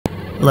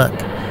Look,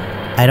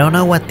 I don't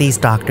know what these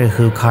Doctor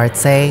Who cards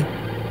say,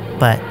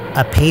 but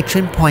a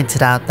patron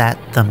pointed out that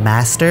the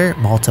Master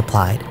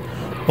multiplied,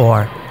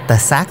 or the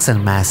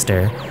Saxon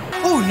Master.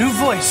 Oh, new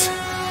voice!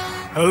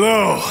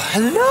 Hello,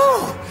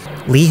 hello!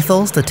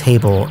 Lethals the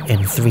table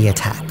in 3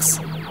 attacks.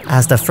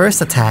 As the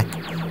first attack,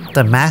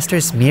 the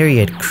Master's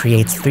Myriad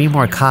creates 3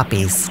 more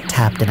copies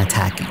tapped and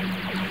attacking,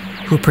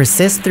 who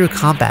persist through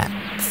combat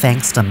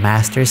thanks to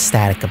Master's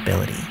static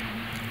ability.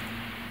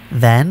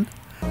 Then,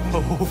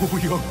 oh,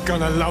 you're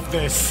gonna love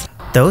this!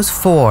 Those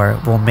 4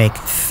 will make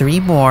 3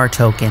 more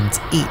tokens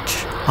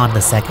each on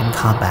the second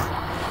combat,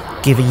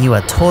 giving you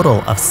a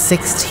total of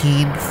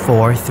 16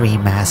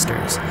 4/3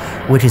 Masters,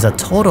 which is a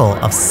total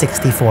of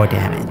 64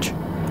 damage.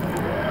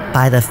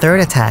 By the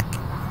third attack,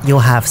 you'll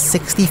have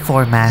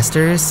 64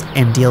 Masters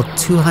and deal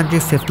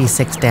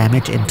 256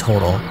 damage in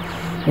total,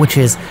 which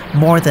is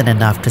more than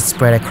enough to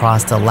spread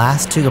across the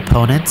last 2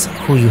 opponents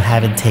who you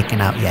haven't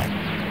taken out yet.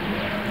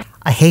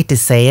 I hate to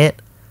say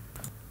it,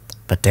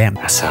 but damn.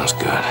 That sounds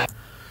good.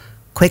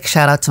 Quick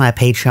shout out to my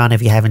Patreon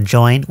if you haven't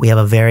joined. We have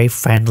a very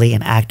friendly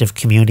and active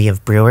community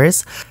of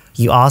brewers.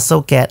 You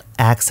also get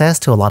access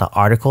to a lot of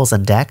articles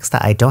and decks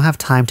that I don't have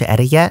time to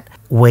edit yet,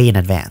 way in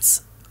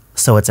advance.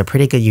 So it's a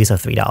pretty good use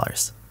of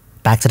 $3.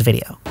 Back to the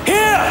video.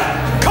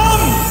 Here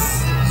come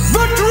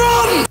the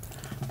drum!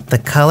 The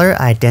color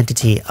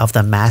identity of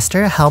the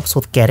Master helps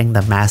with getting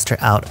the Master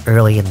out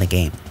early in the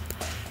game.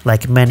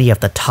 Like many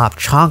of the top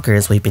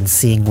chonkers we've been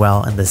seeing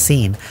well in the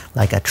scene,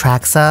 like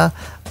Atraxa,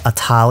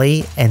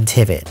 Atali, and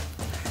Tivit.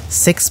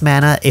 6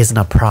 mana isn't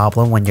a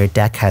problem when your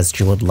deck has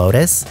Jeweled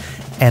Lotus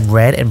and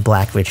red and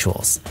black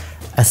rituals,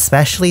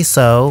 especially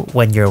so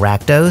when you're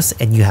Rakdos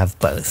and you have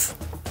both.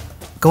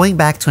 Going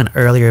back to an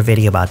earlier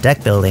video about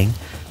deck building,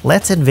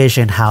 let's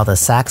envision how the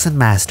Saxon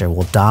Master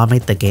will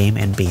dominate the game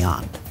and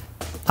beyond.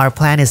 Our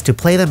plan is to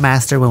play the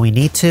Master when we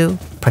need to,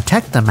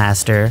 protect the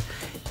Master,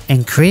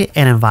 and create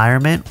an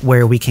environment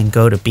where we can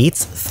go to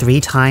beats 3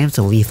 times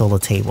to lethal the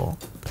table.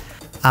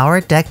 Our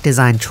deck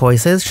design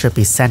choices should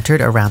be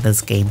centered around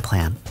this game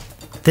plan.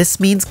 This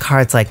means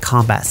cards like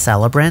Combat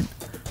Celebrant,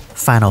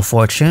 Final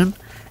Fortune,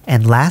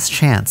 and Last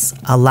Chance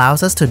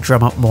allows us to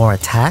drum up more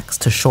attacks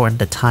to shorten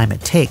the time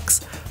it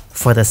takes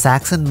for the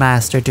Saxon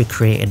Master to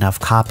create enough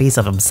copies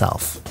of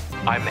himself.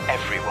 I'm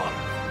everyone,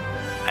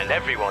 and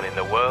everyone in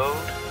the world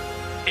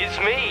is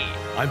me.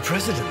 I'm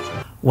president.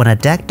 When a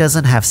deck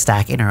doesn't have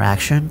stack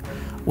interaction,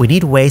 we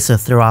need ways to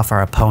throw off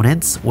our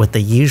opponents with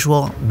the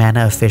usual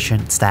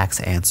mana-efficient stacks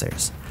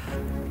answers.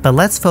 But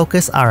let's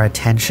focus our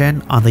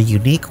attention on the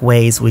unique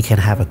ways we can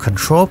have a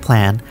control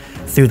plan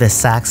through the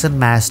Saxon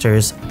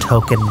Master's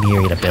Token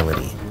Myriad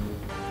ability.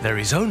 There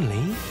is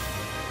only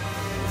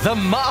the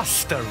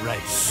Master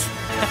Race.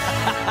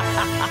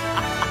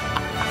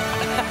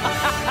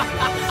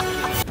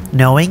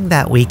 Knowing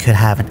that we could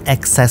have an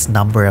excess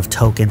number of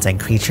tokens and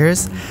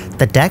creatures,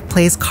 the deck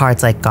plays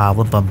cards like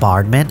Goblin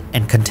Bombardment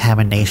and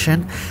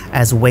Contamination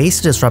as ways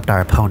to disrupt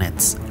our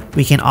opponents.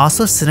 We can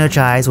also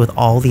synergize with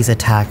all these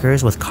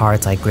attackers with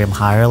cards like Grim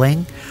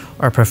Hireling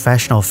or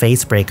Professional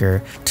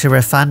Facebreaker to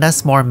refund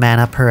us more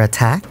mana per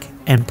attack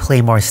and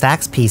play more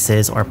stacks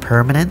pieces or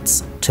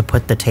permanents to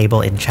put the table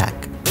in check.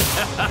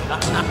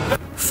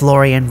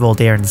 Florian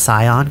Voldaren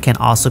Scion can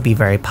also be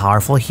very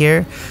powerful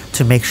here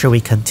to make sure we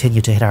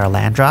continue to hit our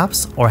land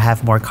drops or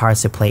have more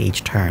cards to play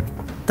each turn.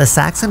 The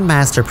Saxon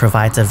Master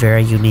provides a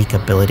very unique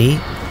ability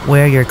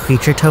where your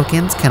creature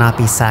tokens cannot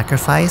be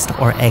sacrificed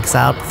or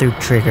exiled through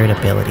triggered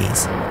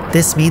abilities.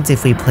 This means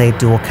if we play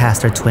dual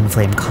caster Twin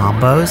Flame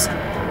combos,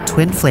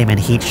 Twin Flame and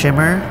Heat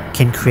Shimmer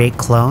can create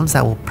clones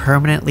that will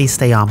permanently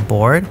stay on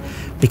board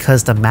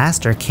because the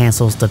Master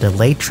cancels the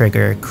delay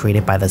trigger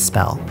created by the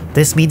spell.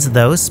 This means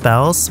those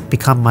spells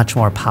become much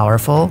more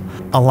powerful,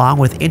 along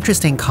with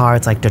interesting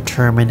cards like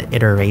Determined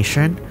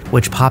Iteration,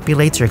 which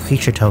populates your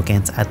creature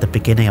tokens at the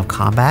beginning of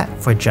combat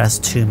for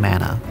just 2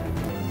 mana.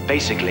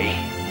 Basically,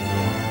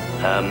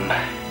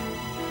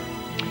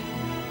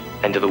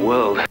 end of the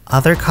world.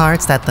 Other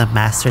cards that the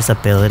Master's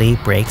ability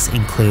breaks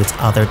includes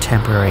other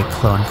temporary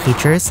clone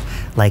creatures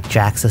like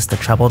Jaxus the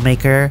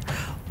Troublemaker,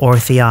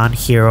 Ortheon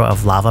Hero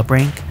of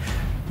Lavabrink,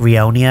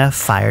 Rionia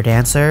Fire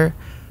Dancer,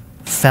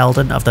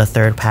 Feldon of the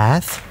Third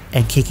Path,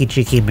 and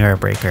Kiki-Jiki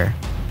Mirrorbreaker.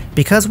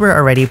 Because we're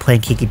already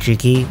playing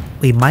Kiki-Jiki,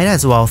 we might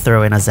as well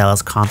throw in a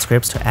Zealous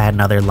Conscripts to add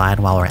another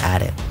line while we're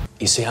at it.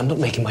 You see, I'm not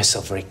making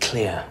myself very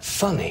clear.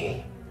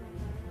 Funny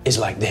is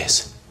like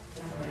this.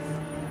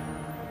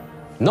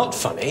 Not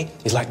funny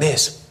is like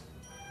this.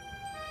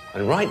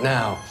 And right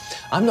now,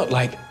 I'm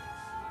like...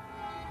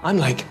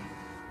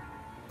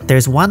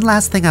 There's one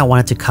last thing I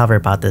wanted to cover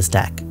about this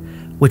deck,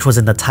 which was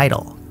in the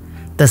title.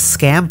 The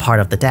scam part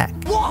of the deck.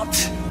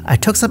 What? I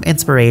took some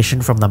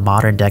inspiration from the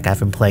modern deck I've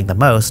been playing the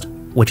most,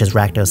 which is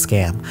Rakdos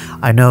Scam.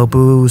 I know,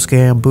 boo,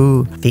 scam,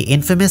 boo. The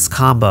infamous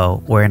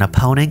combo where an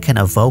opponent can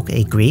evoke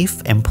a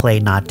grief and play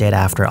Not Dead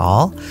After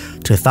All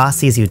to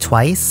Thoughtseize you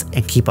twice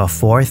and keep a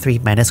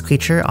 4/3 menace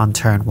creature on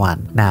turn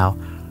 1. Now,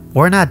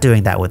 we're not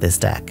doing that with this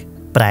deck,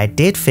 but I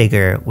did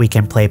figure we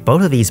can play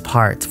both of these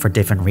parts for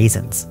different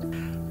reasons.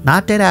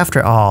 Not Dead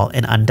After All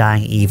and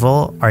Undying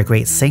Evil are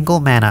great single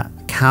mana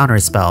counter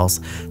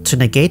spells to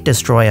negate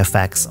destroy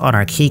effects on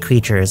our key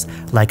creatures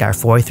like our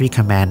 4/3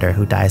 commander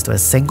who dies to a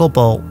single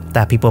bolt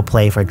that people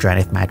play for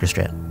Drenith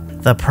Magistrate.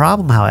 The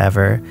problem,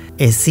 however,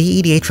 is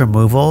cEDH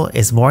removal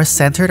is more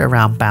centered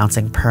around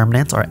bouncing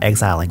permanents or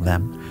exiling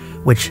them,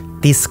 which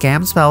these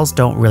scam spells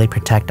don't really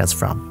protect us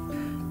from.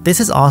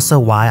 This is also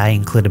why I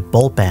included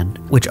Bolt Bend,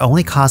 which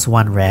only costs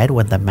 1 red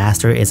when the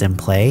master is in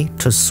play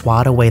to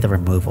swat away the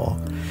removal,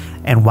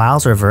 and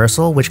Wild's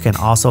Reversal, which can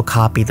also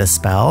copy the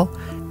spell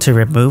to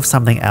remove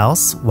something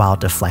else while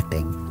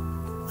deflecting.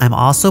 I'm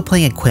also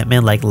playing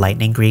equipment like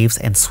Lightning Greaves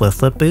and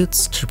Swiftfoot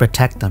Boots to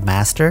protect the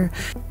master,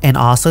 and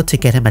also to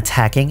get him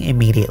attacking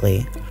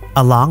immediately,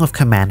 along with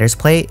Commander's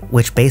Plate,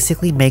 which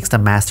basically makes the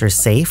master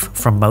safe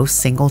from most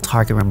single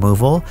target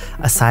removal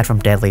aside from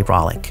Deadly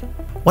Rollick.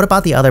 What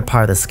about the other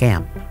part of the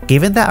scam?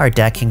 Given that our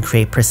deck can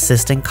create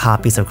persistent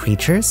copies of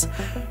creatures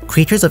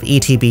of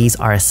ETBs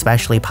are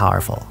especially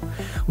powerful.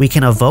 We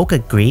can evoke a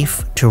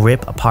Grief to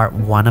rip apart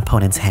one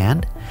opponent's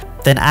hand,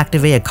 then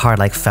activate a card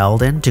like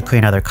Feldon to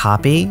create another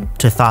copy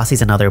to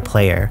Thoughtseize another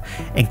player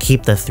and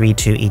keep the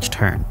 3/2 each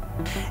turn.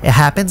 It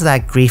happens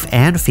that Grief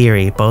and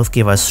Fury both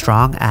give us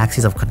strong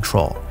axes of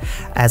control,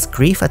 as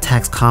Grief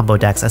attacks combo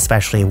decks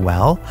especially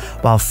well,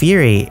 while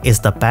Fury is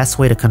the best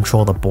way to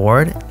control the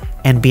board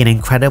and be an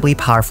incredibly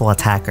powerful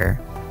attacker.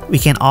 We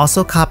can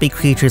also copy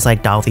creatures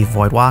like Dauthi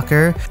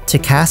Voidwalker to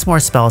cast more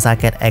spells that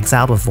get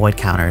exiled with void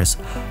counters,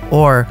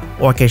 or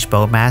Orcish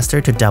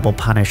Bowmaster to double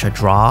punish a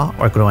draw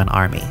or grow an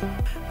army.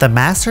 The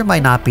Master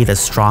might not be the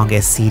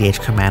strongest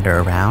cEDH commander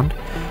around,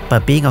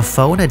 but being a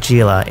foe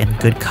Najeela in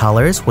good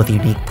colors with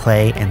unique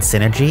play and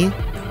synergy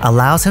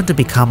allows him to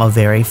become a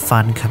very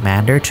fun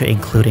commander to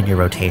include in your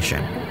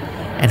rotation.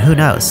 And who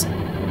knows,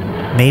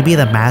 maybe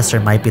the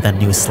Master might be the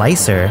new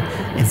Slicer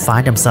and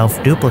find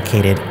himself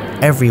duplicated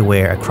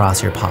everywhere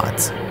across your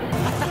pods.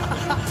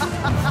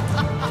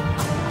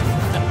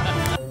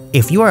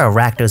 If you are a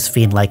Rakdos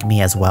fiend like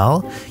me as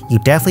well, you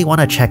definitely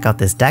want to check out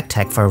this deck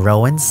tech for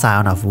Rowan's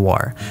Scion of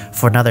War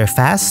for another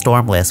fast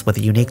storm list with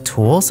unique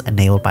tools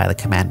enabled by the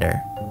commander.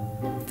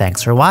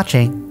 Thanks for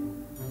watching.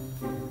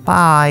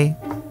 Bye!